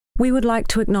We would like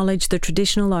to acknowledge the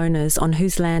traditional owners on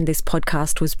whose land this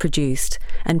podcast was produced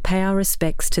and pay our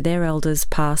respects to their elders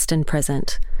past and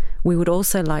present. We would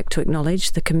also like to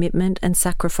acknowledge the commitment and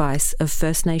sacrifice of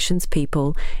First Nations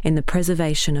people in the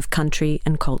preservation of country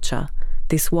and culture.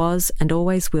 This was and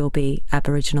always will be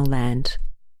Aboriginal land.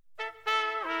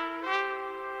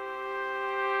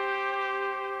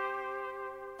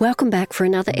 Welcome back for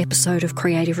another episode of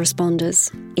Creative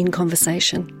Responders in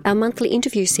Conversation, our monthly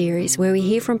interview series where we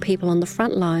hear from people on the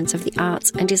front lines of the arts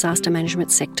and disaster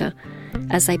management sector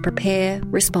as they prepare,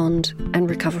 respond and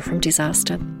recover from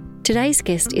disaster. Today's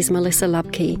guest is Melissa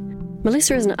Lubke.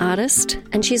 Melissa is an artist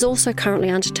and she's also currently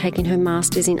undertaking her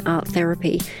Masters in Art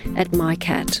Therapy at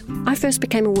MyCat. I first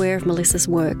became aware of Melissa's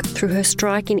work through her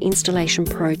striking installation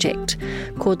project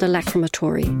called The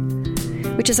Lacrimatory,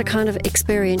 which is a kind of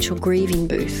experiential grieving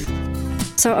booth.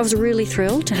 So I was really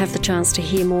thrilled to have the chance to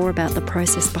hear more about the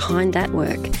process behind that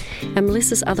work and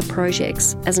Melissa's other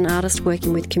projects as an artist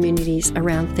working with communities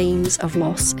around themes of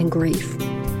loss and grief.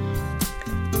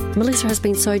 Melissa has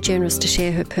been so generous to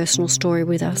share her personal story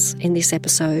with us in this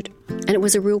episode, and it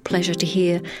was a real pleasure to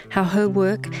hear how her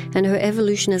work and her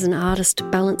evolution as an artist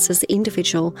balances the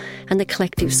individual and the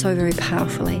collective so very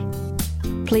powerfully.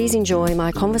 Please enjoy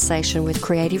my conversation with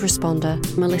creative responder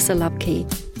Melissa Lubke.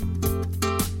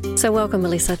 So welcome,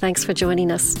 Melissa. Thanks for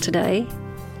joining us today.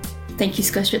 Thank you,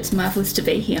 Scotia. It's marvellous to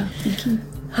be here. Thank you.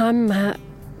 I'm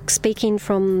speaking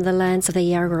from the lands of the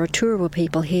Yarrawarrah Turrbal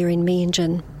people here in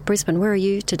Meanjin, Brisbane. Where are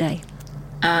you today?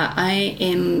 I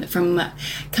am from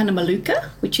Cunnamulla,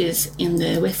 which is in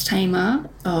the West Tamar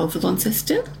of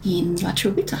Launceston in La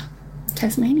Trobbita,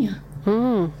 Tasmania.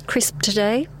 Crisp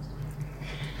today?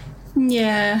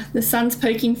 Yeah, the sun's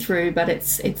poking through, but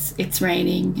it's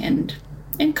raining and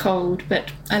cold,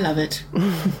 but I love it.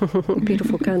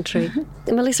 Beautiful country.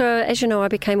 Melissa, as you know, I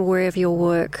became aware of your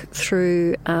work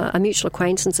through a mutual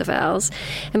acquaintance of ours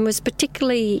and was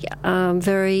particularly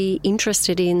very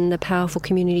interested in the powerful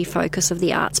community focus of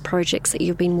the arts projects that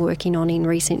you've been working on in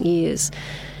recent years.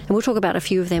 And we'll talk about a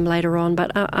few of them later on,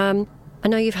 but I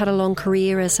know you've had a long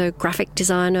career as a graphic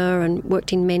designer and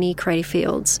worked in many creative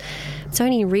fields. It's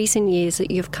only in recent years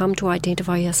that you've come to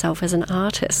identify yourself as an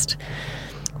artist,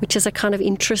 which is a kind of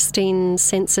interesting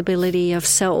sensibility of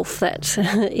self that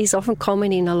is often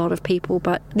common in a lot of people.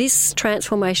 But this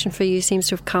transformation for you seems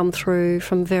to have come through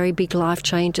from very big life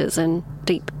changes and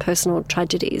deep personal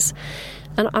tragedies.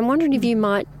 And I'm wondering if you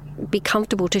might be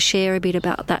comfortable to share a bit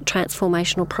about that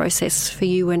transformational process for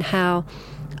you and how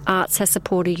arts has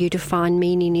supported you to find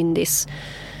meaning in this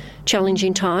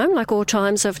challenging time, like all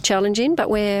times of challenging, but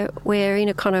we're in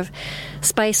a kind of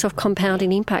space of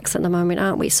compounding impacts at the moment,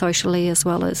 aren't we, socially as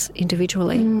well as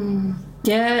individually?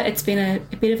 Yeah, it's been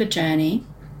a bit of a journey.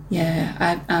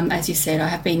 Yeah, as you said, I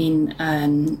have been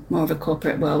in more of a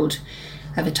corporate world,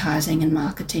 advertising and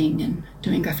marketing and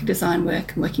doing graphic design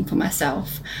work and working for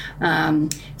myself.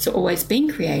 So always being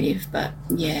creative, but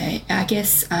yeah, I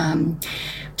guess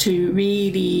to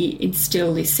really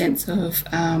instill this sense of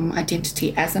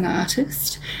identity as an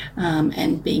artist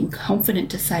and being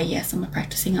confident to say, yes, I'm a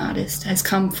practicing artist, has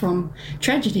come from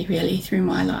tragedy really through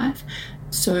my life.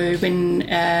 So when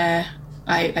I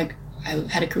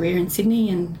had a career in Sydney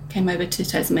and came over to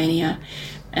Tasmania,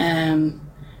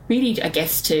 really, I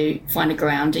guess, to find a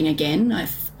grounding again.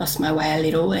 I've lost my way a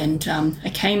little and I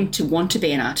came to want to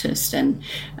be an artist and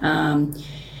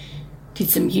did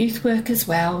some youth work as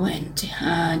well and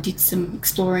did some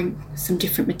exploring some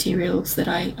different materials that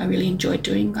I really enjoyed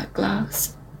doing, like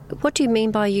glass. What do you mean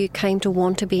by you came to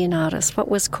want to be an artist? What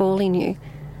was calling you?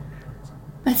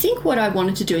 I think what I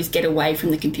wanted to do is get away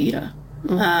from the computer.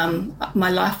 My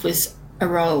life was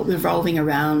revolving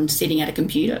around sitting at a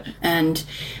computer and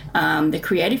the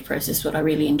creative process, what I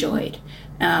really enjoyed.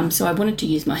 So I wanted to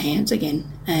use my hands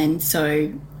again. And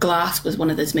so glass was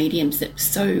one of those mediums that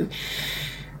was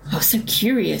I was so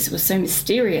curious, it was so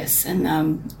mysterious.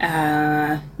 And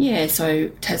so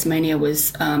Tasmania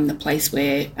was the place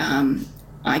where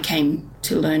I came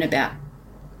to learn about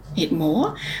it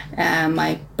more.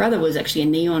 My brother was actually a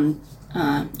neon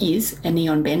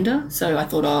bender, so I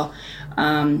thought,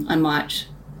 I might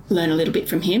learn a little bit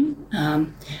from him.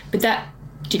 But that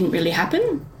didn't really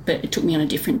happen, but it took me on a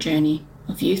different journey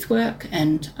of youth work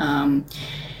and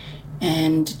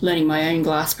learning my own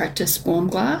glass practice, warm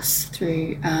glass,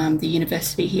 through the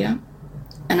university here.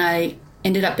 And I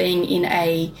ended up being in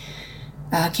a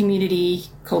community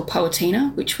called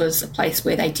Poetina, which was a place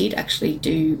where they did actually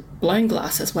do blown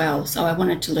glass as well. So I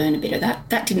wanted to learn a bit of that.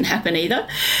 That didn't happen either.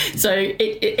 So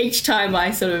each time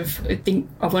I sort of think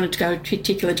I wanted to go a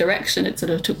particular direction, it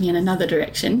sort of took me in another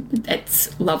direction.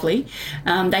 That's lovely.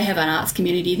 They have an arts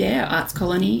community there, arts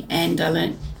colony, and I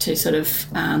learnt to sort of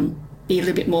be a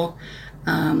little bit more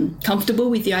comfortable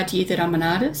with the idea that I'm an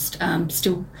artist,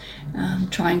 still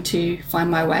trying to find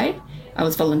my way. I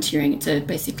was volunteering. It's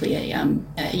basically a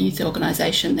youth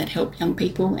organisation that help young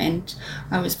people, and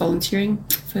I was volunteering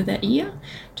for that year,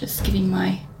 just giving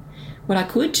what I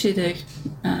could to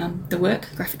the work,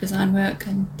 graphic design work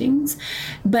and things.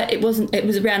 But it was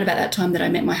around about that time that I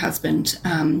met my husband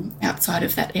outside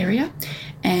of that area,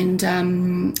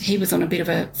 and he was on a bit of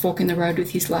a fork in the road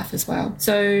with his life as well.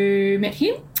 So met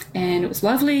him, and it was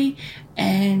lovely,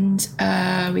 and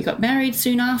we got married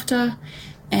soon after,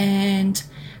 and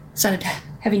started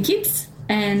having kids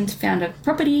and found a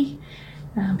property.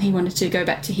 He wanted to go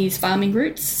back to his farming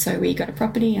roots, so we got a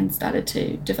property and started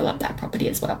to develop that property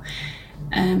as well.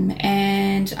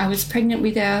 And I was pregnant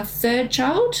with our third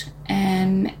child,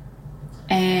 and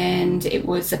it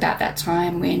was about that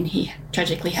time when he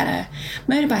tragically had a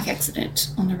motorbike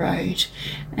accident on the road.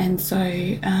 And so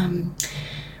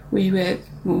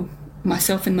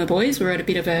myself and my boys were at a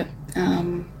bit of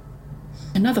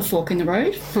another fork in the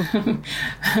road,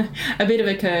 a bit of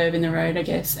a curve in the road, I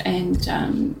guess. And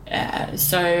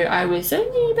so I was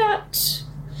only about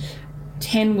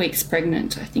 10 weeks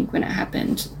pregnant, I think, when it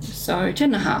happened. So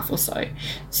 10 and a half or so.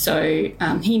 So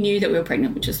he knew that we were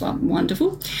pregnant, which was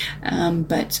wonderful.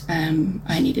 But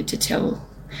I needed to tell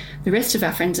the rest of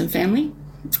our friends and family,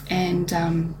 and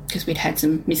because we'd had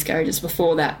some miscarriages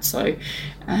before that. So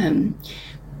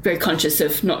very conscious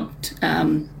of not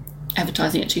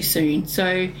advertising it too soon.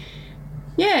 So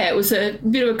yeah, it was a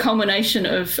bit of a culmination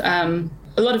of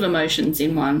a lot of emotions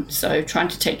in one. So trying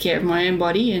to take care of my own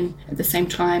body, and at the same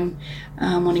time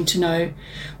wanting to know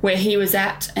where he was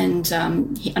at. And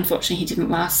unfortunately he didn't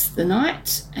last the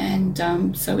night, and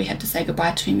so we had to say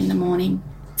goodbye to him in the morning.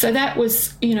 So that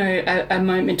was, a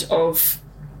moment of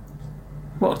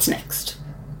what's next.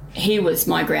 He was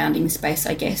my grounding space,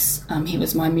 I guess. He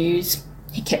was my muse.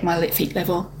 He kept my feet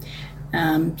level.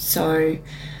 So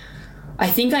I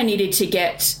think I needed to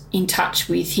get in touch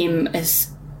with him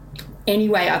as any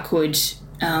way I could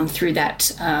through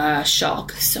that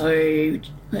shock. So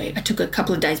I took a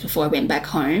couple of days before I went back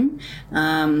home.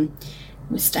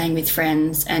 Was staying with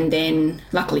friends, and then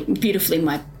luckily, beautifully,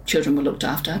 my children were looked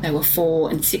after. They were 4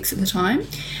 and 6 at the time.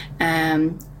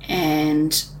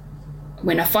 And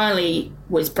when I finally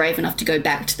was brave enough to go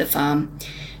back to the farm,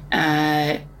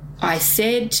 I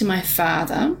said to my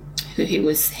father,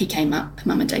 he came up,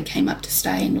 Mum and Dad came up to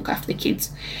stay and look after the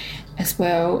kids as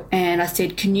well, and I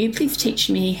said, can you please teach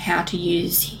me how to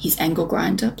use his angle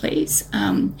grinder, please?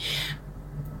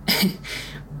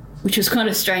 Which was kind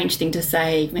of a strange thing to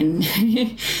say when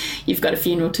you've got a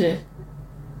funeral to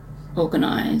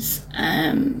organise.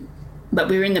 But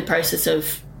we were in the process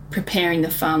of preparing the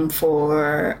farm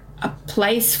for a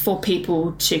place for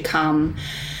people to come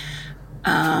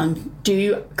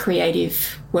do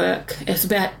creative work. It's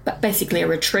about basically a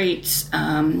retreat,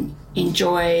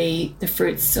 enjoy the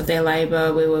fruits of their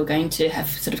labour. We were going to have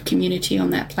sort of community on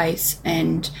that place,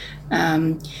 and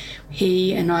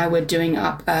he and I were doing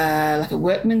up like a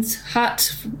workman's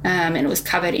hut, and it was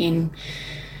covered in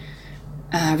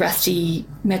rusty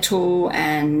metal,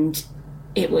 and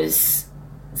it was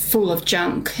full of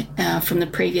junk from the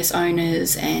previous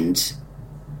owners. And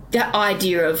that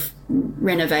idea of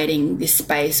renovating this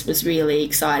space was really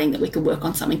exciting, that we could work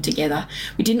on something together.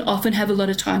 We didn't often have a lot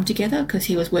of time together because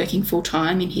he was working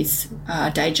full-time in his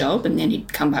day job, and then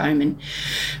he'd come home and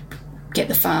get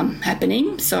the farm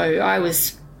happening. So I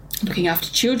was looking after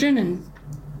children and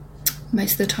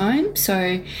most of the time.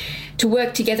 So to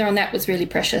work together on that was really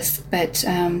precious. But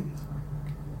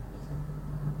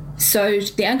so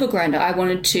the angle grinder, I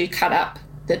wanted to cut up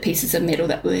the pieces of metal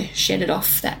that were shedded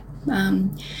off that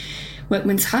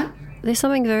workman's hut. There's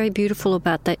something very beautiful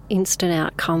about that instant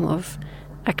outcome of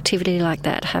activity like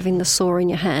that, having the saw in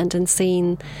your hand and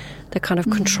seeing the kind of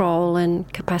control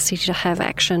and capacity to have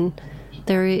action.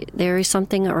 There is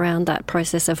something around that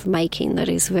process of making that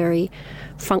is very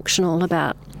functional,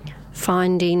 about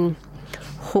finding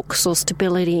hooks or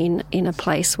stability in a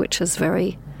place which is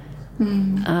very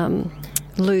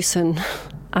loose and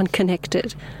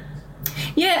unconnected.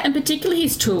 Yeah, and particularly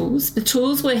his tools. The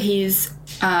tools were his,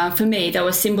 for me, they were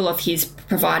a symbol of his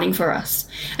providing for us.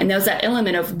 And there was that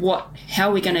element of how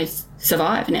are we going to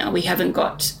survive now? We haven't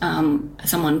got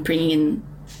someone bringing in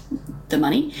the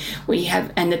money.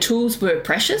 And the tools were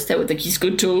precious. They were these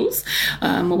good tools.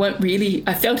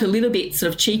 I felt a little bit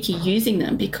sort of cheeky using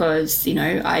them because, you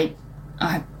know,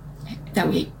 they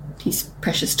were his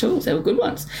precious tools. They were good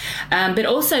ones. But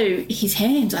also his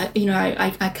hands,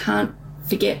 I can't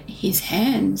forget his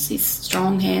hands, his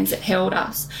strong hands that held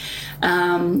us.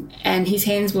 And his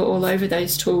hands were all over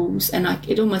those tools, and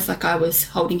it almost like I was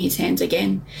holding his hands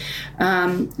again.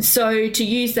 So to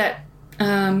use that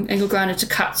angle grinder to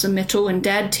cut some metal, and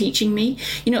Dad teaching me,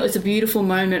 you know, it was a beautiful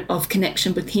moment of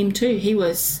connection with him too. He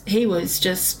was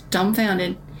just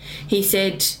dumbfounded. He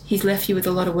said, "He's left you with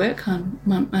a lot of work,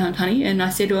 honey." And I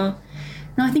said, "Well,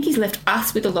 no, I think he's left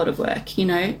us with a lot of work, you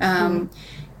know.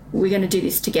 We're going to do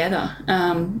this together."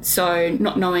 So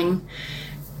not knowing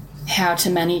how to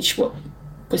manage what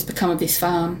was become of this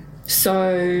farm.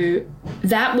 So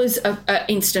that was an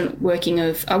instant working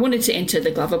of, I wanted to enter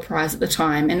the Glover Prize at the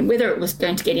time, and whether it was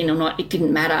going to get in or not, it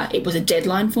didn't matter. It was a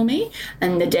deadline for me,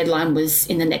 and the deadline was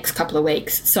in the next couple of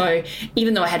weeks. So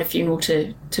even though I had a funeral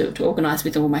to organise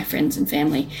with all my friends and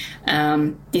family,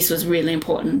 this was really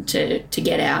important to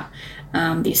get out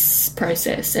this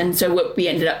process. And so what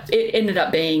it ended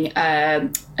up being a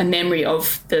memory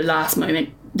of the last moment,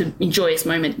 the joyous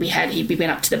moment we had. We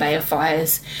went up to the Bay of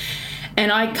Fires, and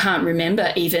I can't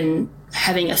remember even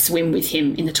having a swim with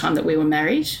him in the time that we were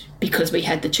married because we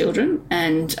had the children.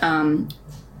 And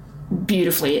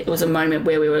beautifully, it was a moment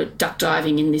where we were duck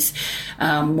diving in this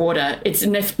water. It's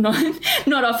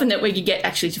not often that we could get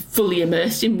actually fully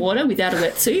immersed in water without a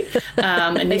wetsuit,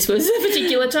 and this was a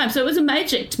particular time. So it was a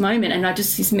magic moment, and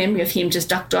this memory of him just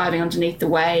duck diving underneath the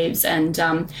waves, and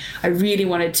I really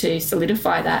wanted to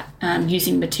solidify that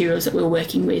using materials that we were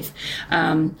working with.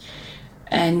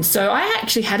 And so I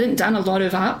actually hadn't done a lot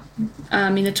of art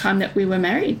in the time that we were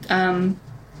married.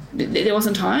 There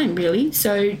wasn't time, really.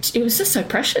 So it was just so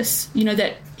precious, you know,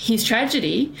 that his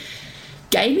tragedy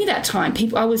gave me that time.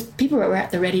 People were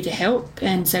at the ready to help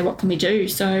and say, what can we do?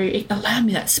 So it allowed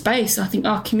me that space. I think,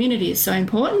 community is so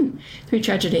important through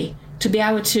tragedy, to be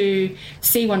able to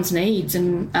see one's needs,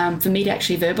 and for me to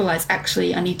actually verbalise,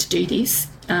 actually, I need to do this.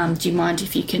 Do you mind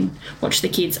if you can watch the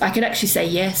kids? I could actually say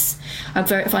yes. I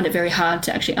find it very hard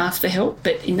to actually ask for help,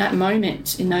 but in that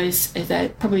moment,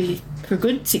 probably for a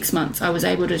good 6 months, I was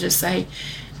able to just say,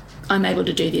 I'm able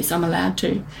to do this, I'm allowed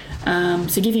to.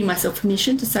 So giving myself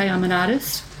permission to say I'm an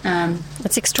artist.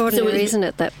 It's extraordinary, isn't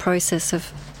it, that process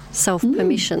of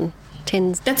self-permission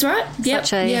tends... That's right.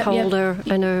 Such a holder,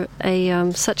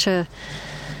 such a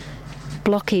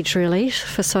blockage, really,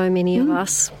 for so many of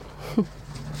us.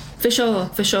 For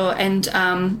sure. And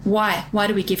why? Why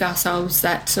do we give ourselves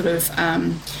that sort of...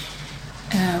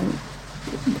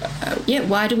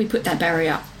 why do we put that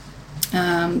barrier up?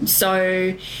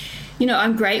 So, you know,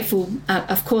 I'm grateful.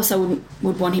 Of course, I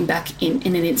would want him back in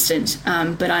an instant,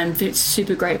 but I'm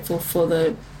super grateful for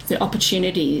the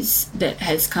opportunities that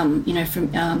has come, you know,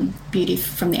 from Beauty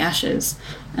from the Ashes.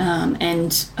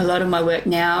 And a lot of my work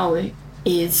now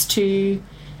is to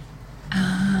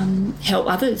help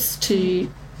others to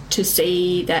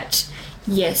see that,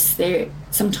 yes,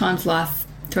 sometimes life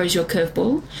throws you a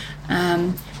curveball,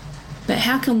 but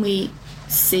how can we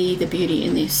see the beauty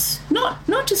in this?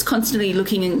 Not just constantly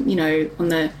looking in, you know, on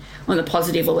the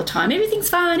positive all the time. Everything's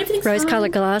fine.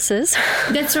 Rose-coloured glasses.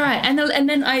 That's right. And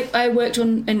then I worked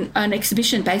on an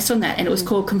exhibition based on that, and it was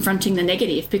called Confronting the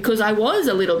Negative, because I was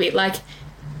a little bit like,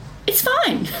 it's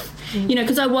fine. You know,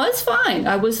 because I was fine.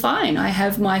 I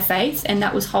have my faith, and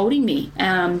that was holding me.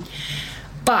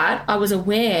 But I was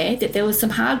aware that there was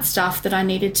some hard stuff that I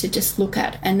needed to just look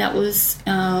at, and that was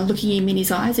looking him in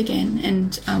his eyes again.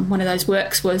 And one of those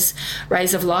works was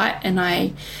Rays of Light, and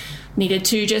I needed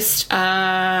to just do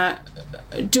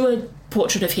a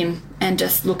portrait of him and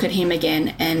just look at him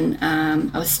again. And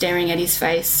I was staring at his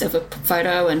face of a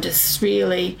photo and just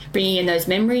really bringing in those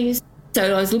memories.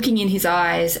 So I was looking in his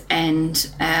eyes and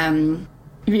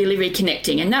really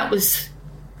reconnecting, and that was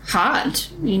hard,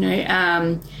 you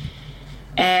know.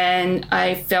 And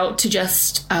I felt to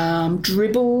just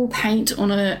dribble the paint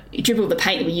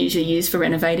that we usually use for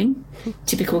renovating,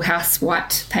 typical house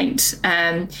white paint,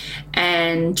 and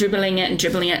dribbling it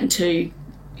until,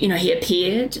 you know, he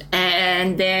appeared.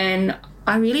 And then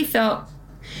I really felt,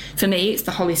 for me, it's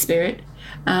the Holy Spirit,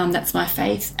 that's my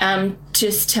faith,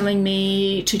 just telling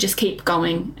me to just keep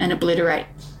going and obliterate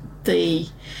the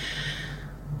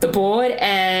board.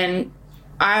 And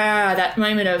that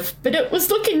moment of, but it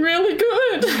was looking really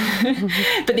good.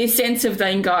 But this sense of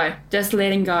letting go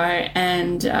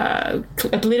and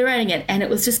obliterating it, and it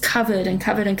was just covered. And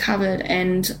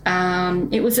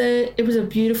it was a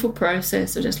beautiful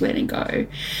process of just letting go.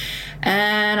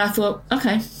 And I thought,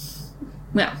 okay,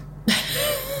 well,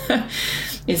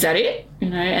 is that it?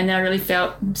 And then I really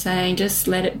felt saying, just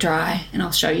let it dry and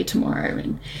I'll show you tomorrow.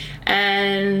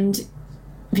 And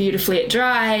beautifully it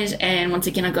dried, and once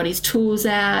again I got his tools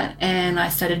out and I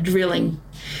started drilling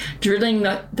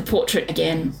the portrait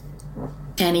again.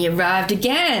 And he arrived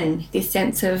again, this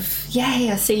sense of, yay,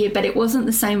 I see you, but it wasn't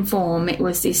the same form. It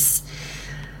was this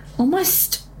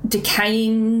almost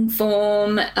decaying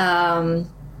form. But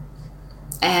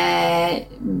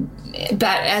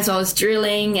as I was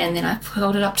drilling, and then I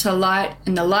held it up to the light,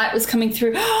 and the light was coming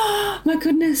through. Oh, my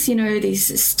goodness,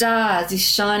 these stars, these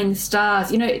shining stars,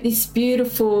 this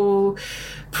beautiful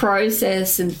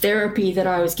process and therapy that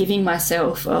I was giving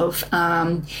myself of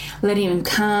letting him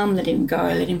come, let him go,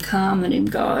 let him come, let him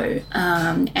go,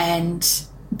 and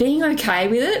being okay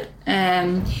with it.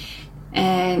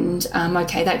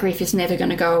 Okay, that grief is never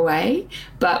going to go away,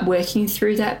 but working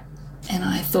through that. And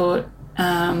I thought,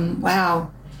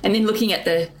 wow. And then looking at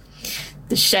the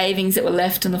shavings that were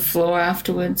left on the floor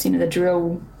afterwards, the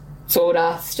drill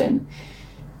sawdust,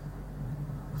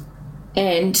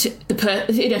 and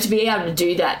to be able to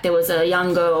do that, there was a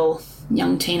young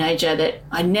teenager that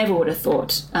I never would have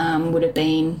thought would have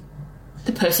been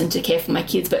the person to care for my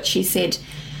kids, but she said,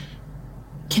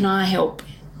 can I help?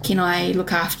 Can I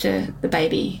look after the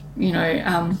baby?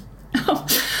 It's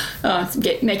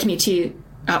making me tear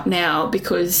up now,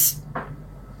 because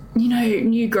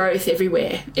new growth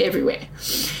everywhere,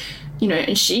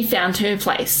 and she found her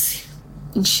place,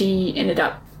 and she ended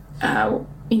up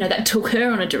that took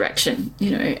her on a direction.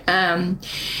 The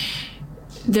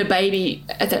baby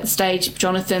at that stage,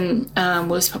 Jonathan,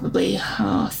 was probably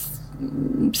so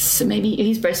maybe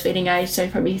he's breastfeeding age, so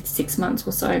probably 6 months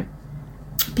or so,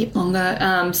 a bit longer.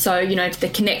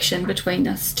 The connection between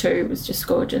us two was just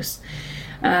gorgeous.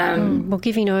 Well,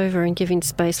 giving over and giving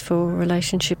space for a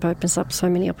relationship opens up so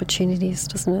many opportunities,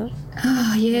 doesn't it?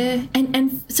 Oh, yeah.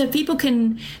 And so people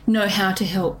can know how to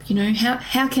help,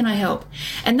 how can I help?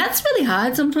 And that's really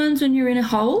hard sometimes when you're in a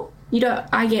hole.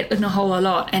 I get in a hole a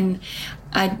lot, and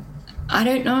I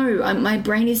don't know. My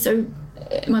mind is so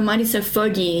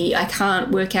foggy, I can't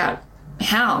work out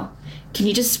how. Can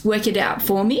you just work it out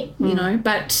for me,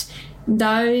 But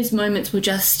those moments were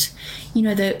just...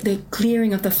 the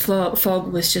clearing of the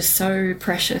fog was just so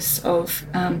precious, of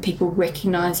people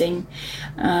recognising.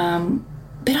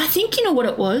 But I think, what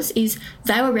it was is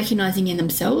they were recognising in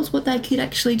themselves what they could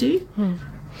actually do.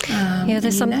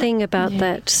 There's something about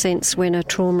that sense when a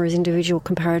trauma is individual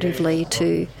comparatively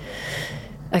to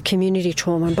a community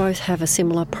trauma, and both have a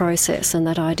similar process, and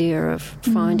that idea of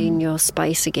finding your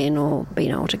space again, or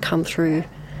being able to come through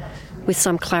with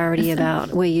some clarity about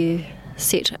where you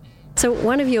sit. So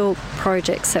one of your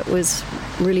projects that was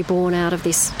really born out of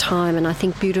this time, and I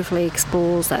think beautifully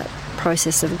explores that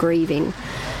process of grieving,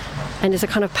 and it's a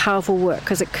kind of powerful work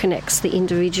because it connects the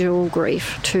individual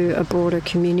grief to a broader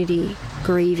community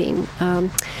grieving.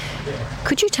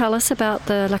 Could you tell us about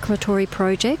the Lakamotori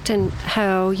project and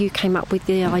how you came up with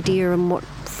the idea and what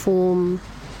form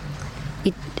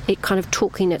it kind of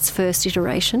took in its first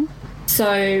iteration?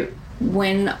 So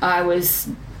when I was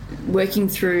working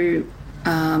through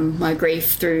my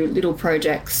grief through little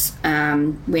projects,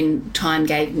 when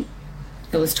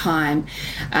there was time,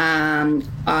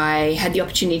 I had the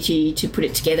opportunity to put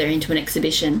it together into an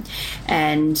exhibition,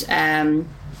 and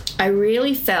I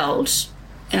really felt,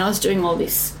 and I was doing all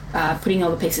this, putting all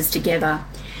the pieces together,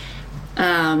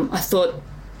 I thought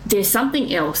there's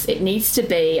something else. It needs to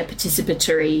be a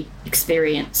participatory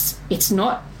experience. It's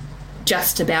not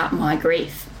just about my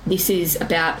grief. This is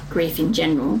about grief in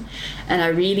general, and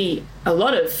a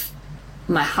lot of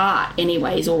my heart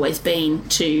anyway has always been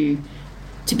to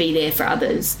be there for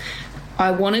others.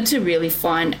 I wanted to really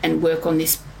find and work on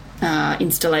this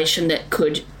installation that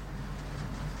could,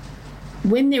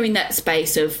 when they're in that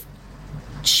space of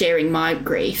sharing my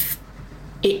grief,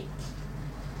 it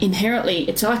inherently,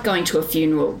 it's like going to a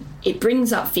funeral. It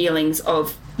brings up feelings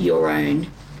of your own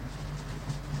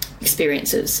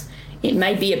experiences. It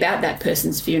may be about that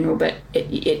person's funeral, but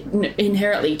it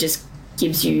inherently just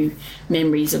gives you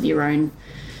memories of your own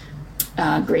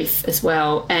grief as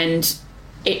well. And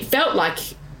it felt like,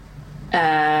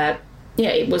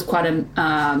 it was quite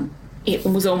it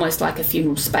was almost like a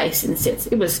funeral space in the sense.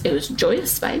 It was a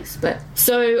joyous space. But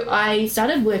so I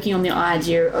started working on the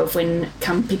idea of when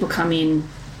people come in,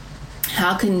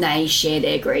 how can they share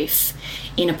their grief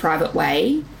in a private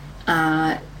way,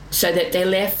 so that they're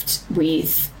left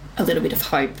with a little bit of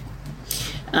hope,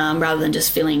 rather than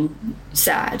just feeling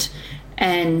sad.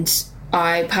 And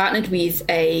I partnered with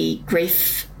a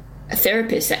grief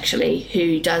therapist, actually,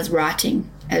 who does writing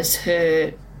as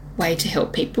her way to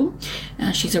help people.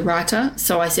 She's a writer.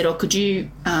 So I said, could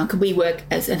we work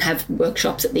and have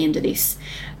workshops at the end of this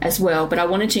as well? But I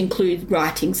wanted to include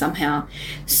writing somehow.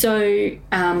 So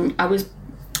I was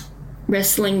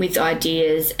wrestling with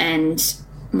ideas and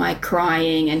my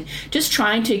crying and just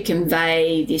trying to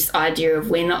convey this idea of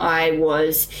when I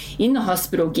was in the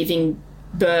hospital giving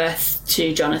birth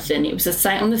to Jonathan. It was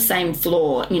on the same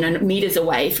floor, meters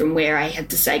away from where I had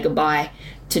to say goodbye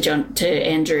to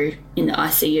Andrew in the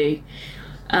ICU.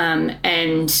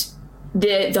 And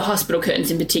the hospital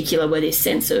curtains in particular were this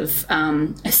sense of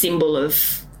a symbol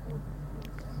of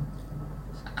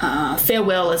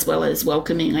farewell as well as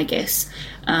welcoming, I guess.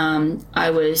 I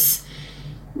was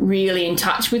really in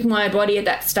touch with my body at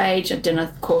that stage. I'd done a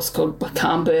course called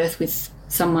Calm Birth with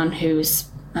someone who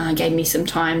gave me some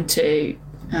time to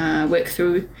work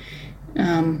through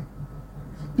the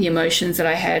emotions that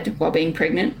I had while being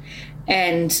pregnant,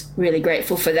 and really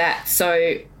grateful for that.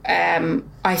 So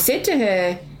I said to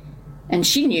her, and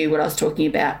she knew what I was talking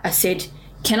about, I said,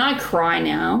 can I cry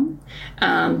now?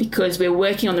 Because we're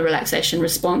working on the relaxation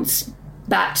response.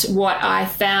 But what I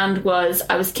found was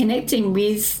I was connecting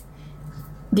with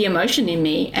the emotion in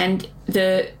me, and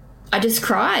I just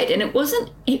cried, and it was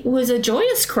a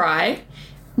joyous cry,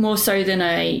 more so than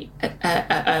a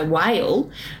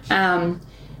wail, and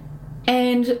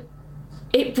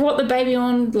it brought the baby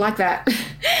on like that.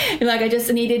 Like I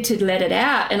just needed to let it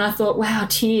out, and I thought, wow,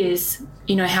 tears,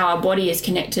 how our body is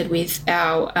connected with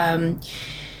our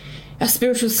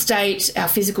spiritual state, our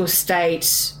physical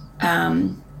state, our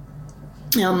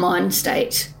mind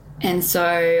state. And so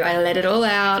I let it all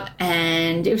out,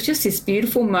 and it was just this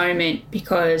beautiful moment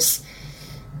because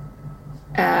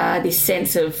this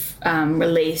sense of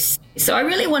release. So I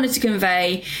really wanted to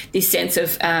convey this sense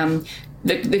of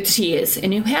the tears.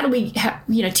 And how do we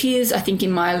tears, I think,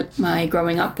 in my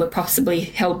growing up were possibly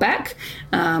held back.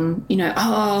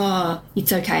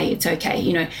 It's okay,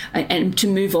 and to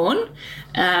move on.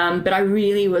 But I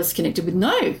really was connected with,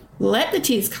 no, let the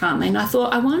tears come. And I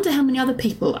thought, I wonder how many other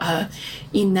people are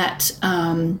in that,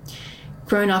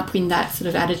 grown up in that sort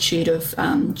of attitude of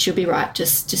she'll be right,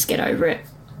 just get over it.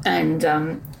 And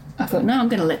I thought, no, I'm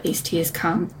going to let these tears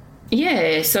come.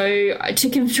 Yeah, so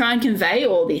to try and convey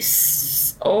all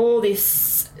this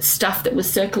stuff that was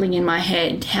circling in my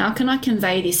head, how can I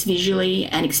convey this visually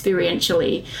and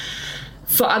experientially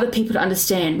for other people to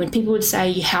understand? When people would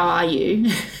say, how are you?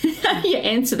 You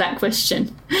answer that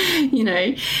question, in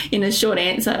a short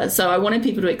answer. So I wanted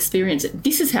people to experience it.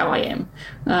 This is how I am.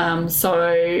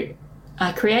 So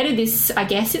I created this, I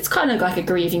guess it's kind of like a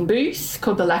grieving booth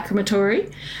called the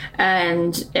Lacrimatory,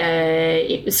 and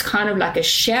it was kind of like a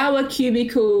shower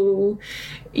cubicle,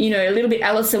 a little bit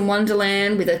Alice in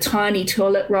Wonderland with a tiny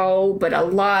toilet roll but a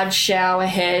large shower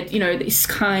head, this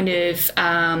kind of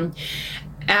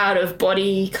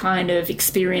out-of-body kind of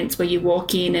experience where you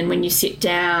walk in, and when you sit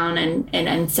down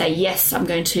and say, yes, I'm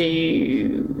going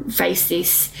to face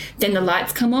this, then the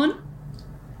lights come on.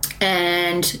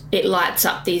 And it lights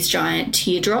up these giant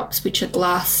teardrops, which are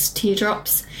glass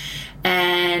teardrops,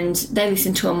 and they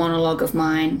listen to a monologue of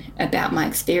mine about my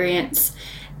experience,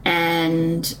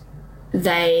 and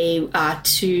they are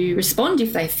to respond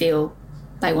if they feel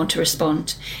they want to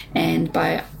respond. And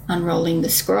by unrolling the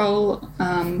scroll,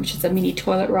 which is a mini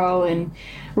toilet roll, and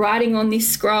writing on this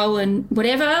scroll and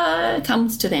whatever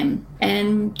comes to them,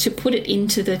 and to put it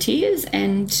into the tears,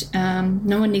 and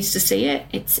no one needs to see it.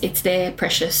 It's their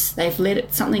precious. They've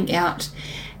let something out.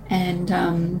 And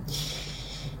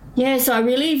so I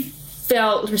really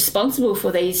felt responsible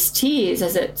for these tears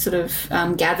as it sort of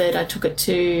gathered. I took it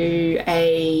to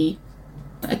a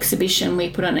exhibition. We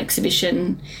put on an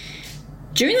exhibition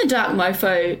during the Dark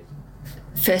Mofo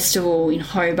Festival in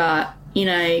Hobart, in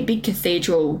a big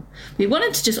cathedral. We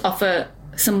wanted to just offer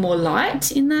some more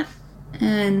light in that,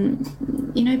 and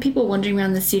people wandering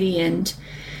around the city and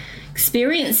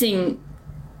experiencing,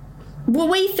 well,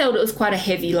 we felt it was quite a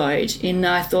heavy load, and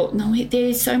I thought, no,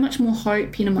 there's so much more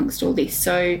hope in amongst all this.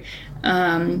 So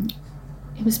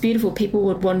it was beautiful. People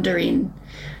would wander in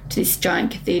to this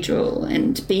giant cathedral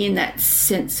and be in that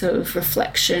sense of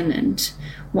reflection and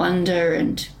wonder,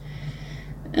 and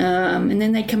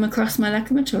then they'd come across my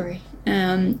Lacrimatory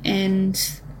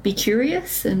and be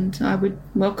curious, and I would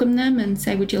welcome them and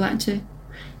say, would you like to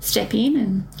step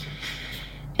in?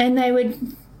 And they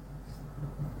would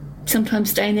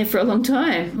sometimes stay in there for a long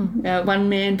time. One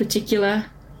man in particular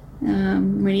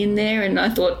went in there, and I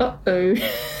thought, uh-oh.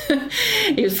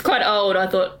 He was quite old. I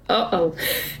thought, uh-oh,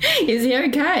 is he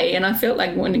okay? And I felt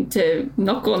like wanting to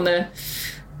knock on the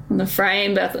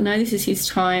frame, but I thought, no, this is his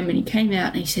time. And he came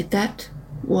out and he said, that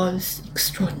was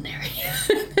extraordinary.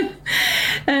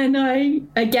 And I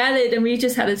gathered, and we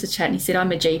just had us a chat, and he said,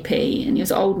 I'm a GP. And he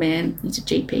was an old man. He's a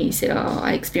GP. He said,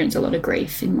 I experience a lot of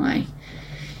grief in my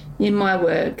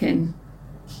work, and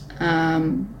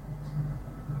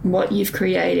what you've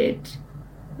created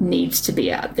needs to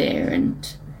be out there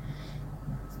and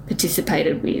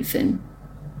participated with. And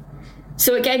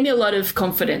so it gave me a lot of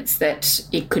confidence that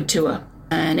it could tour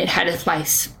and it had a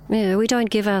place. Yeah, we don't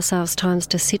give ourselves times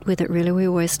to sit with it, really. We're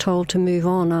always told to move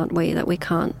on, aren't we, that we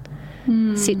can't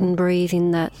sit and breathe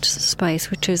in that space,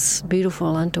 which is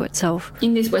beautiful unto itself.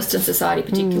 In this Western society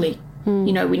particularly,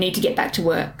 you know, we need to get back to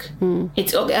work.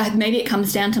 It's maybe it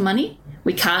comes down to money.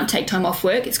 We can't take time off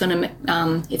work. It's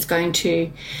going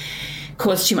to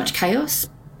cause too much chaos.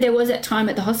 There was that time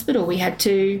at the hospital I had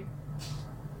to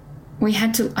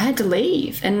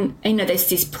leave, and you know, there's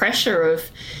this pressure of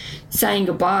saying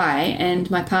goodbye, and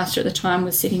my pastor at the time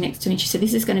was sitting next to me. She said,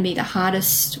 this is going to be the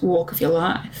hardest walk of your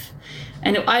life.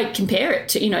 And I compare it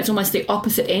to, you know, it's almost the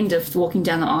opposite end of walking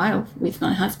down the aisle with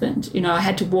my husband. You know, I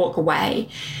had to walk away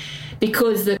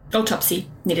because the autopsy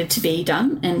needed to be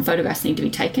done and photographs needed to be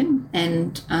taken.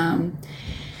 And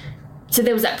so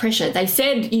there was that pressure. They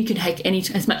said you could take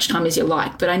as much time as you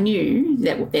like, but I knew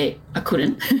that I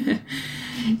couldn't.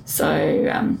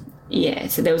 So,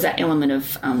 so there was that element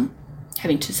of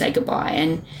having to say goodbye.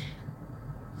 And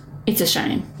it's a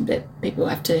shame that people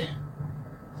have to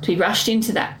be rushed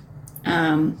into that.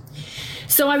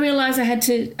 So I realised I had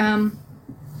to, I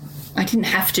didn't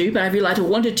have to, but I realised I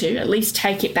wanted to at least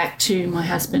take it back to my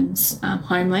husband's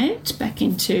homeland, back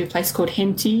into a place called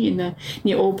Henty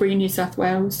near Albury, New South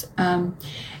Wales.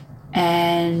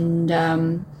 And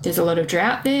there's a lot of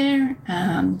drought there,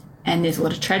 and there's a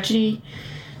lot of tragedy.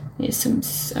 There's some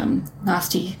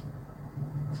nasty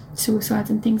suicides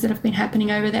and things that have been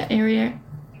happening over that area.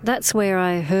 That's where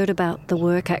I heard about the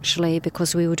work, actually,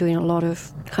 because we were doing a lot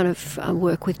of kind of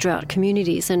work with drought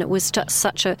communities, and it was just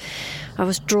I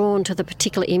was drawn to the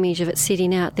particular image of it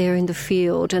sitting out there in the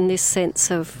field, and this sense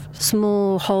of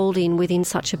small holding within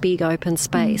such a big open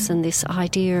space, and this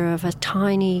idea of a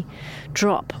tiny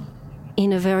drop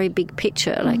in a very big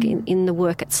picture, like in the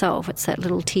work itself. It's that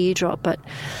little teardrop, but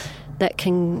that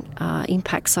can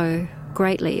impact so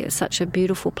greatly. It's such a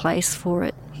beautiful place for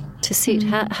it to sit.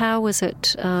 How was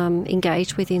it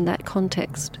engaged within that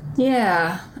context?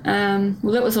 Yeah,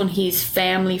 well, that was on his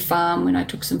family farm when I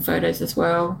took some photos as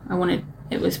well.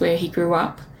 It was where he grew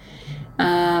up.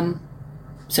 So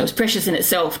it was precious in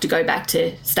itself to go back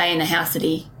to stay in the house that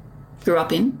he grew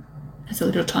up in as a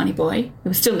little tiny boy. It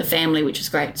was still in the family, which was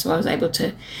great. So I was able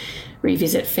to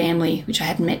revisit family, which I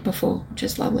hadn't met before, which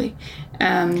is lovely.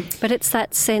 But it's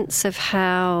that sense of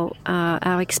how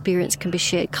our experience can be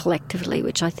shared collectively,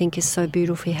 which I think is so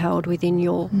beautifully held within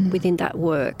within that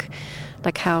work.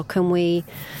 Like how can we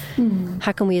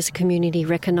as a community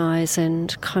recognise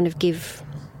and kind of give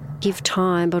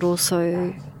time, but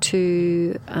also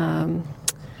to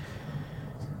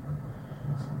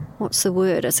what's the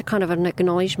word? It's a kind of an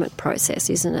acknowledgement process,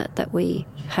 isn't it? That we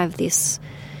have this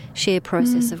shared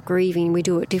process of grieving. We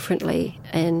do it differently,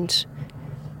 and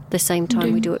at the same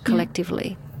time we do it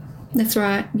collectively. That's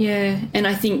right, yeah. And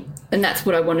I think, and that's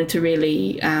what I wanted to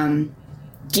really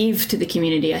give to the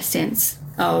community, a sense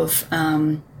of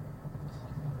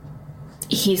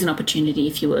here's an opportunity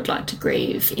if you would like to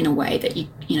grieve in a way that you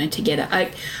know, together.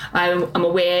 I'm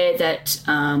aware that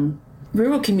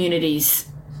rural communities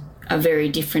are very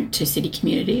different to city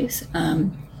communities,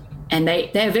 and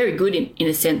they are very good in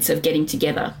a sense of getting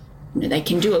together. You know, they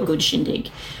can do a good shindig.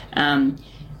 And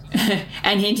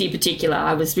Henty in particular,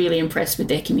 I was really impressed with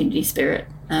their community spirit.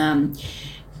 And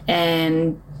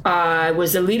I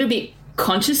was a little bit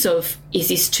conscious of, is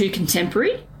this too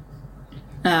contemporary?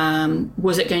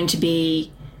 Was it going to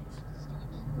be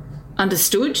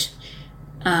understood?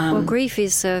 Well, grief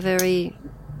is a very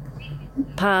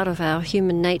part of our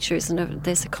human nature, isn't it?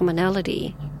 There's a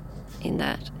commonality in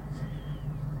that.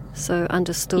 So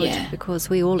understood, because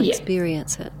we all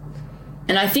experience it.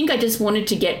 And I think I just wanted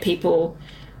to get people,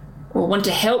 or want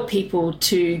to help people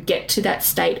to get to that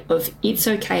state of it's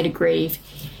okay to grieve.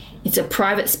 It's a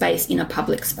private space in a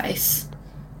public space.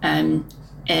 You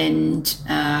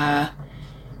know,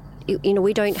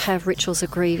 we don't have rituals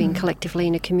of grieving collectively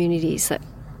in our communities that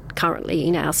currently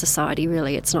in our society,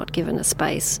 really, it's not given a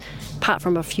space, apart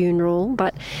from a funeral.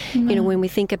 But, you know, when we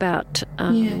think about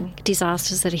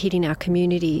disasters that are hitting our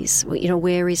communities, you know,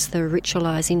 where is the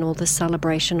ritualising or the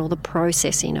celebration or the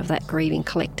processing of that grieving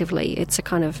collectively? It's a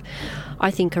kind of,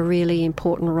 I think, a really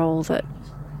important role that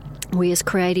we as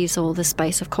creatives, or the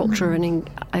space of culture and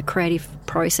creative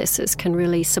processes, can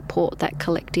really support that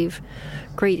collective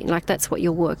grieving. Like, that's what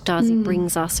your work does. It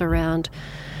brings us around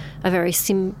a very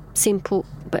simple,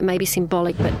 but maybe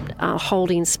symbolic, but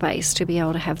holding space to be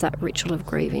able to have that ritual of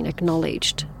grieving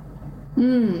acknowledged.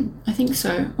 I think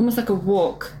so. Almost like a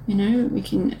walk, we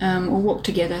can all walk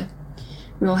together.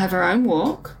 We all have our own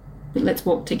walk, but let's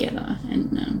walk together.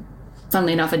 And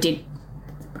funnily enough, I did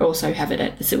also have it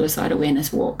at the Suicide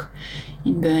Awareness Walk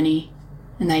in Burnie,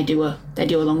 and they do a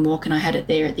long walk, and I had it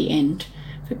there at the end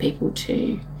for people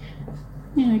to,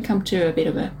 come to a bit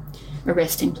of a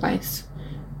resting place.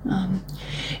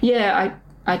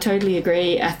 I totally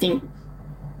agree. I think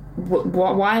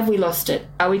why have we lost it?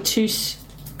 Are we too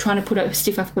trying to put a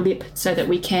stiff upper lip so that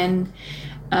we can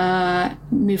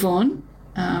move on?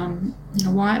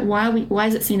 Why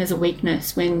is it seen as a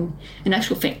weakness when in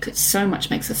actual fact it so much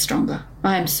makes us stronger?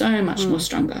 I am so much more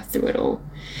stronger through it all.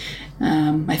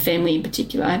 My family in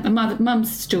particular,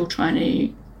 mum's still trying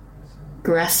to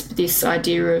grasp this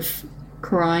idea of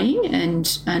crying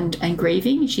and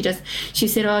grieving. She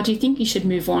said, "Oh, do you think you should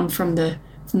move on from the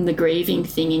grieving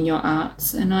thing in your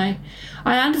arts?" And I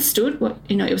understood what,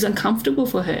 it was uncomfortable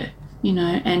for her,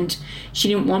 and she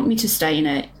didn't want me to stay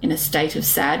in a state of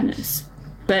sadness.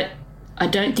 But I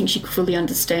don't think she fully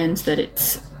understands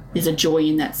that there's a joy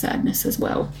in that sadness as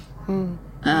well.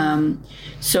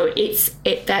 So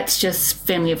that's just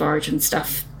family of origin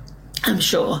stuff, I'm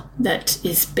sure, that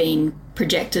is being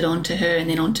projected onto her and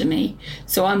then onto me.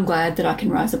 So I'm glad that I can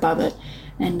rise above it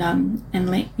and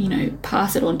let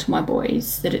pass it on to my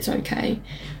boys that it's okay.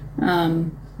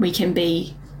 We can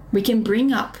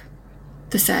bring up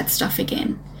the sad stuff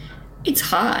again. It's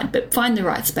hard, but find the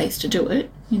right space to do it.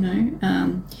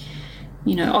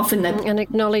 Often and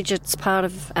acknowledge it's part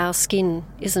of our skin,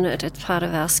 isn't it? It's part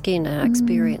of our skin, our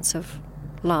experience of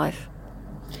life.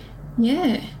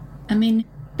 Yeah, it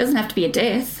doesn't have to be a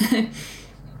death.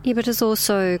 Yeah, but it's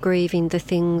also grieving the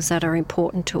things that are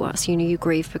important to us. You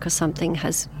grieve because something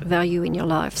has value in your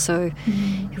life. So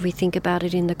if we think about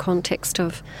it in the context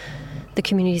of the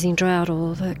communities in drought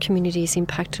or the communities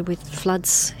impacted with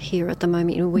floods here at the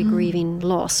moment, we're grieving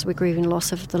loss. We're grieving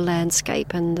loss of the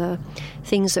landscape and the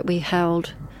things that we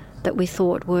held that we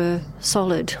thought were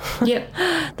solid. Yep.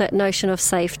 That notion of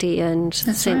safety and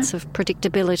sense of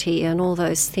predictability and all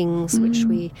those things which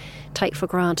we take for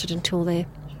granted until they're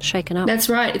shaken up. That's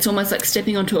right. It's almost like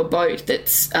stepping onto a boat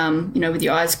that's, with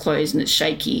your eyes closed and it's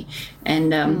shaky.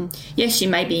 And, yes, you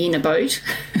may be in a boat,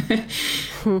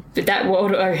 but that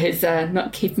water is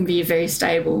not keeping you very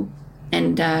stable.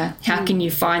 And how can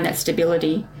you find that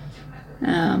stability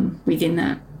within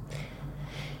that?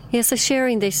 Yeah, so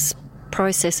sharing this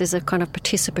process is a kind of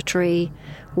participatory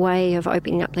way of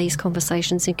opening up these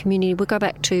conversations in community. We'll go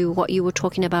back to what you were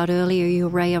talking about earlier, your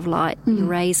Ray of Light, your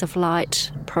Rays of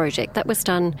Light project. That was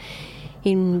done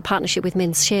in partnership with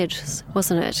Men's Shed,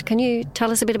 wasn't it? Can you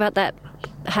tell us a bit about that,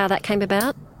 how that came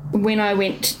about? When I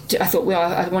went, I thought, well,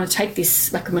 I want to take this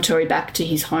Lakamatori back to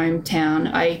his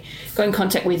hometown. I got in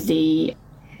contact with the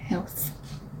Health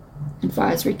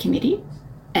Advisory Committee,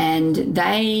 and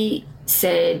they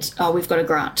said, "Oh, we've got a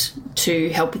grant to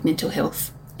help with mental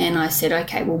health." And I said,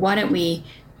 okay, well, why don't we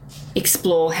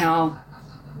explore how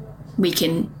we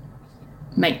can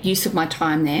make use of my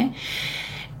time there?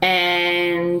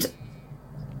 And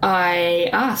I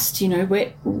asked,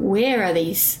 where are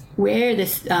these? Where are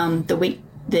the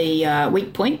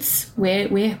weak points?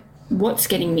 What's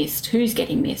getting missed? Who's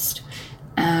getting missed?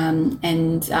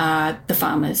 And the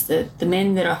farmers, the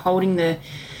men that are holding the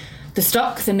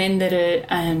stock, the men that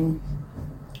are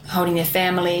holding their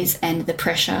families, and the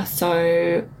pressure.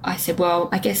 So I said, well,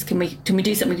 I guess can we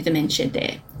do something with the Men's Shed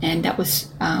there? And that was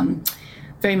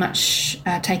very much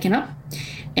taken up.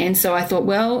 And so I thought,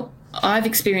 well, I've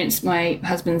experienced my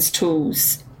husband's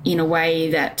tools in a way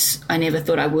that I never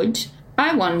thought I would.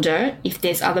 I wonder if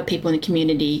there's other people in the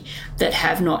community that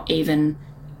have not even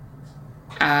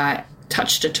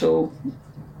touched a tool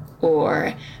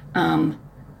or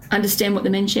understand what the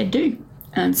Men's Shed do.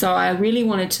 And so I really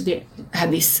wanted to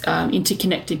have this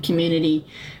interconnected community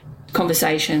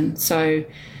conversation. So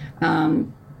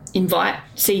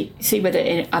see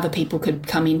whether other people could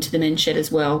come into the Men's Shed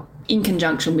as well, in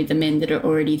conjunction with the men that are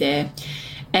already there.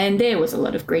 And there was a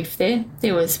lot of grief there.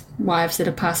 There was wives that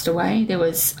have passed away. There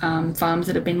was farms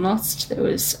that have been lost. There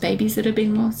was babies that have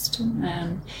been lost.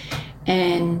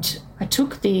 And I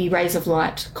took the Rays of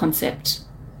Light concept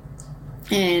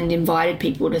and invited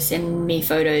people to send me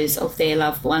photos of their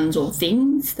loved ones or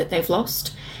things that they've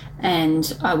lost,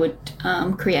 and I would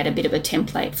create a bit of a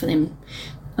template for them.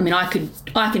 I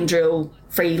can drill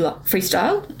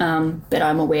freestyle, but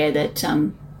I'm aware that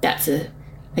that's a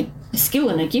skill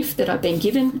and a gift that I've been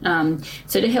given.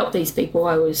 So to help these people,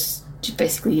 I was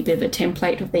basically a bit of a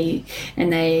template of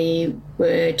and they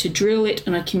were to drill it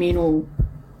on a communal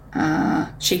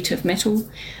sheet of metal,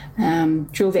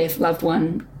 drill their loved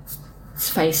one's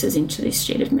faces into this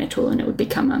sheet of metal, and it would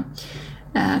become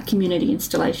a community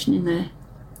installation in the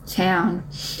town.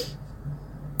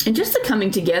 And just the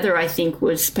coming together, I think,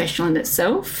 was special in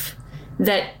itself,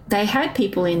 that they had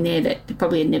people in there that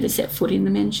probably had never set foot in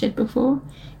the men's shed before,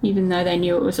 even though they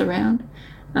knew it was around.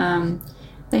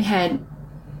 They had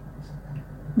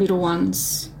little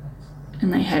ones,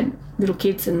 and they had little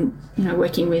kids, and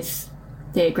working with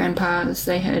their grandpas.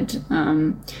 They had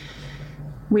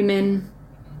women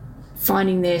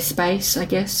finding their space, I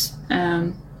guess.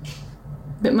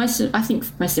 But most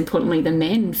importantly, the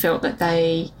men felt that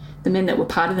the men that were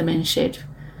part of the men's shed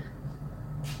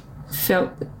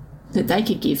felt that they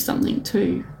could give something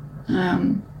too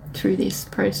through this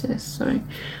process. So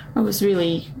I was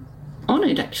really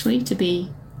honoured, actually, to be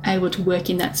able to work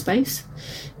in that space.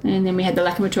 And then we had the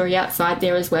lacrimatory outside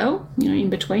there as well, in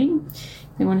between.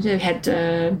 They wanted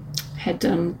to had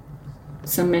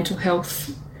some mental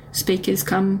health speakers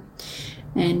come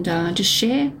and just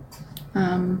share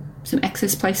some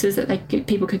access places that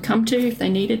people could come to if they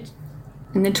needed.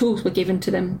 And the tools were given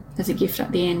to them as a gift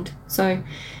at the end. So,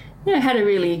 it had a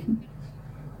really,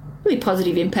 really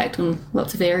positive impact on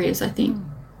lots of areas, I think.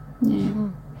 Yeah.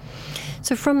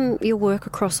 So from your work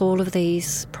across all of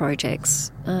these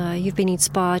projects, you've been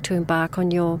inspired to embark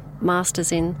on your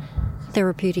Masters in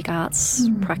Therapeutic Arts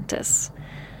Practice.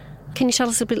 Can you tell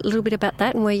us a little bit about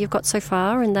that and where you've got so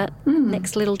far in that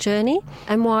next little journey,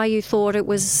 and why you thought it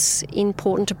was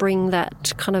important to bring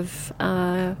that kind of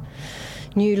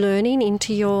new learning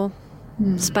into your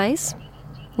space,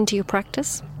 into your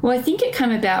practice? Well, I think it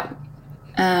came about,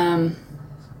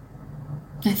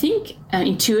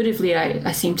 intuitively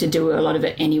I seem to do a lot of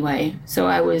it anyway. So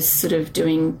I was sort of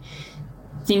doing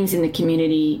things in the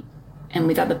community and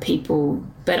with other people,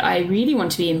 but I really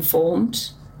want to be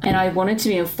informed, and I wanted to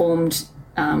be informed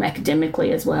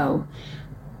academically as well.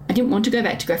 I didn't want to go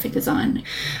back to graphic design.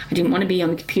 I didn't want to be on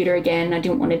the computer again. I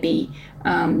didn't want to be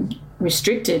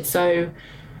restricted. So,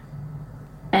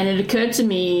 and it occurred to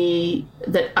me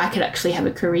that I could actually have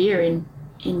a career in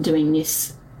doing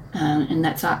this, and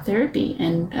that's art therapy.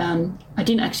 And I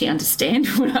didn't actually understand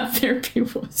what art therapy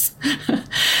was.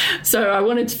 So I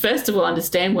wanted to first of all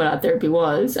understand what art therapy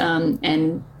was,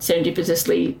 and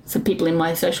serendipitously some people in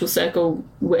my social circle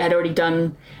had already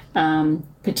done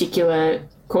particular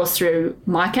course through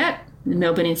MICAT, the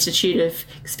Melbourne Institute of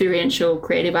Experiential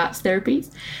Creative Arts Therapies,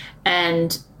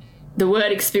 and the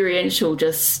word experiential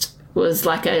just was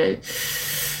like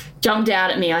jumped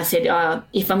out at me. I said,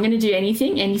 if I'm going to do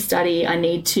anything, any study, I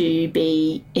need to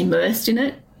be immersed in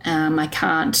it. I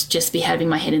can't just be having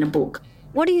my head in a book.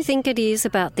 What do you think it is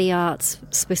about the arts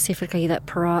specifically that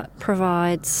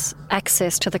provides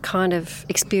access to the kind of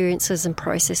experiences and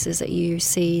processes that you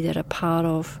see that are part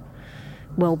of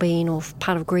well-being or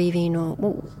part of grieving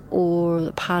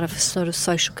or part of sort of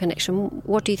social connection?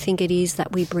 What do you think it is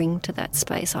that we bring to that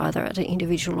space, either at an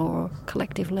individual or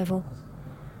collective level?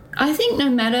 I think no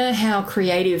matter how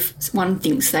creative one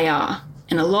thinks they are,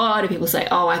 and a lot of people say,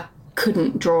 I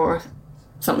couldn't draw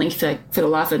something for the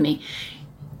life of me,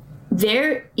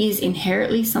 there is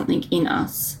inherently something in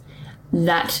us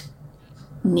that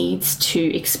needs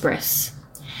to express.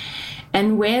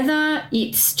 And whether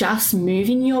it's just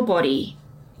moving your body,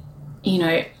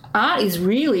 art is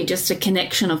really just a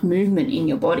connection of movement in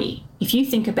your body. If you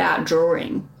think about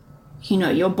drawing,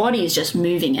 your body is just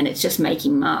moving and it's just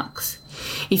making marks.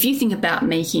 If you think about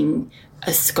making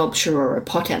a sculpture or a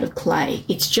pot out of clay,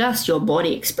 it's just your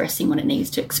body expressing what it needs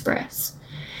to express.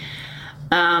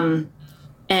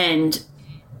 And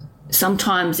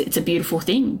sometimes it's a beautiful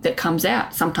thing that comes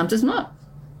out. Sometimes it's not.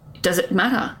 Does it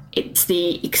matter? It's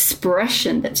the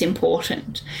expression that's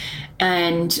important.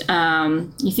 And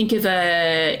you think of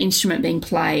an instrument being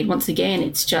played, once again,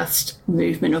 it's just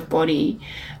movement of body.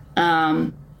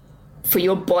 For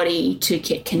your body to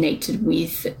get connected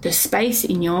with the space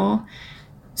in your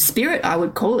spirit, I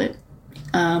would call it.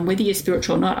 Whether you're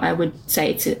spiritual or not, I would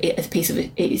say it's a piece of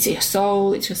it. It's your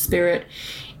soul, it's your spirit.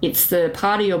 It's the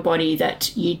part of your body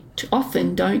that you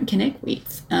often don't connect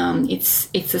with. It's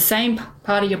the same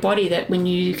part of your body that when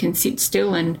you can sit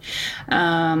still and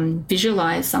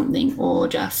visualize something or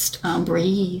just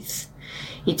breathe.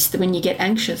 It's when you get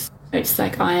anxious. It's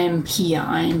like, I am here,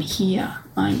 I'm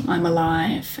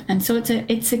alive. And so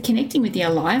it's a connecting with the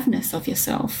aliveness of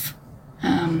yourself.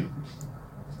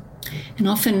 And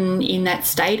often in that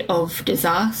state of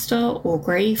disaster or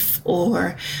grief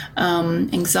or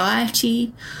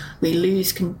anxiety, we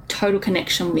lose total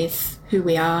connection with who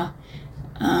we are.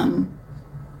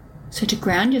 So to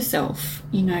ground yourself,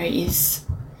 is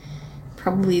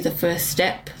probably the first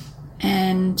step.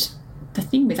 And the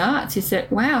thing with arts is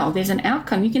that, wow, there's an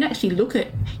outcome. You can actually look at,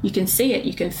 you can see it,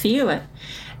 you can feel it,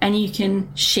 and you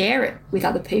can share it with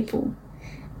other people.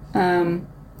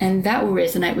 And that will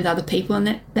resonate with other people,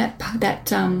 and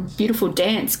that beautiful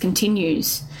dance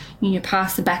continues. You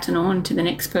pass the baton on to the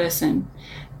next person.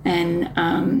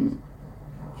 And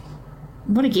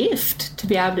what a gift to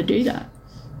be able to do that.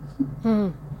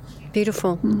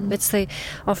 Beautiful. It's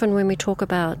often when we talk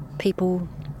about people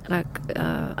like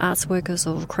arts workers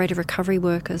or creative recovery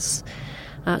workers,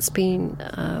 it's been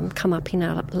come up in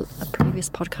a previous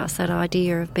podcast, that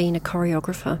idea of being a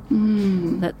choreographer,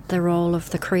 that the role of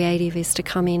the creative is to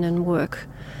come in and work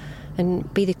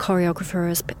and be the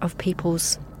choreographer of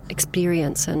people's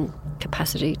experience and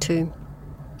capacity to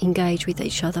engage with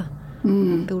each other,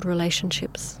 build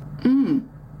relationships.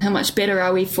 How much better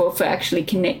are we for actually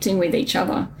connecting with each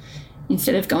other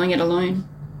instead of going it alone?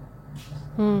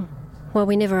 Well,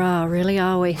 we never are, really,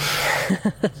 are we?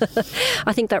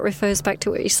 I think that refers back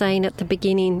to what you're saying at the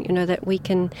beginning, that we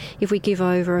can, if we give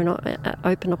over and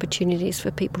open opportunities for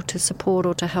people to support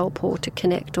or to help or to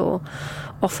connect or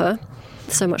offer,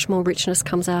 so much more richness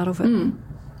comes out of it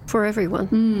for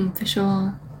everyone. For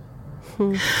sure.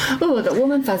 Oh, the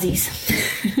warm and fuzzies.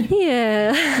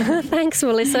 Yeah. Thanks,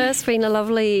 Melissa. It's been a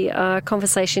lovely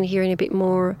conversation, hearing a bit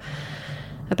more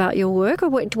about your work. Or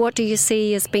what do you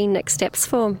see as being next steps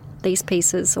for these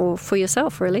pieces, or for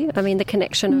yourself, really? I mean, the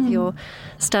connection of your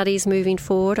studies moving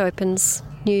forward opens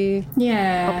new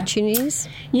opportunities.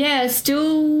 Yeah,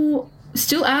 still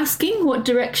asking what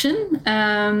direction.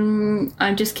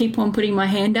 I just keep on putting my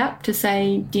hand up to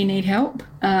say, do you need help?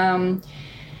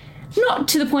 Not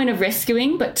to the point of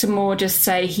rescuing, but to more just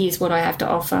say, here's what I have to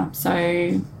offer.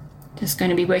 So just going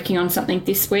to be working on something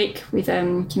this week with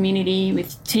community,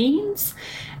 with teens,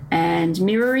 and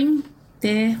mirroring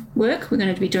their work. We're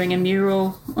going to be doing a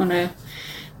mural on a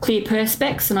clear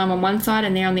perspex, and I'm on one side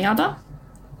and they're on the other,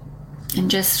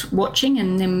 and just watching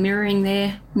and then mirroring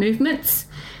their movements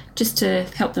just to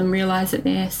help them realise that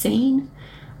they're seen.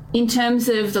 In terms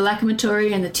of the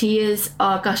lacrimatory and the tears,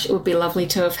 oh gosh, it would be lovely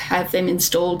to have them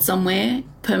installed somewhere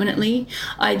permanently.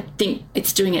 I think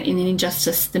it's doing it in an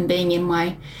injustice than being in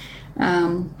my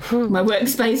my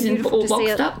workspace and all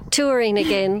boxed up. Touring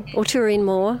again, or touring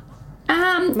more.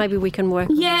 Maybe we can work.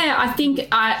 Yeah, I think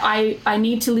I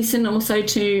need to listen also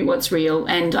to what's real,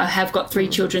 and I have got 3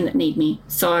 children that need me.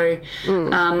 So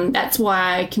that's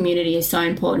why community is so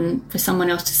important, for someone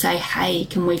else to say, hey,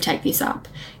 can we take this up?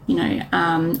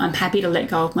 I'm happy to let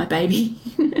go of my baby.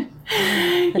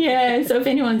 Yeah, so if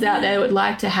anyone's out there that would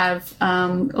like to have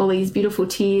all these beautiful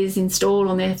tiers installed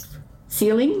on their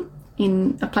ceiling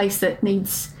in a place that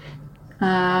needs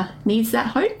that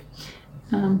hope,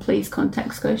 please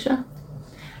contact Scotia.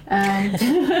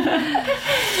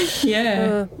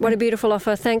 Yeah. What a beautiful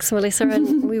offer. Thanks, Melissa,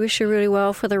 and we wish you really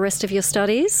well for the rest of your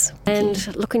studies,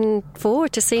 and looking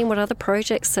forward to seeing what other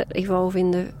projects that evolve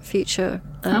in the future.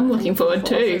 I'm looking forward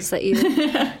too.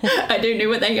 I don't know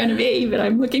what they're going to be, but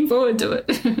I'm looking forward to it.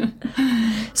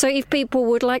 So if people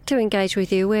would like to engage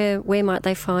with you, where might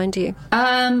they find you?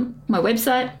 My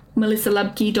website,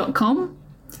 melissalubke.com,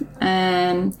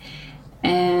 and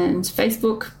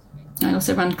Facebook. I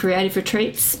also run creative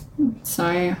retreats, so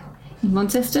in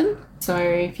Launceston. So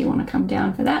if you want to come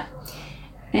down for that,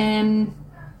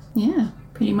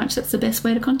 pretty much that's the best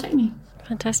way to contact me.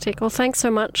 Fantastic. Well, thanks so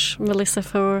much, Melissa,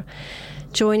 for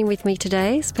joining with me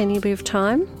today, spending a bit of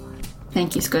time.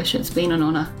 Thank you, Scotia. It's been an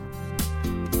honour.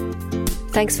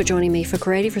 Thanks for joining me for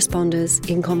Creative Responders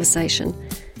in Conversation,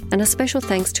 and a special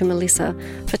thanks to Melissa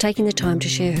for taking the time to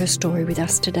share her story with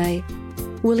us today.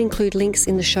 We'll include links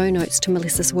in the show notes to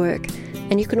Melissa's work,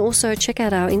 and you can also check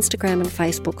out our Instagram and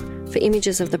Facebook for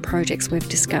images of the projects we've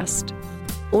discussed.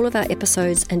 All of our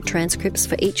episodes and transcripts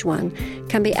for each one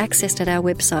can be accessed at our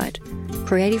website,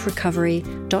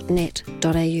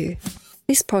 creativerecovery.net.au.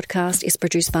 This podcast is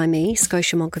produced by me,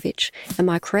 Scotia Monkovich, and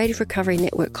my Creative Recovery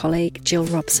Network colleague, Jill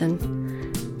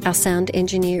Robson. Our sound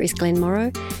engineer is Glenn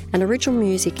Morrow, and original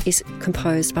music is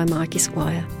composed by Mike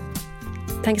Esquire.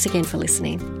 Thanks again for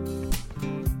listening.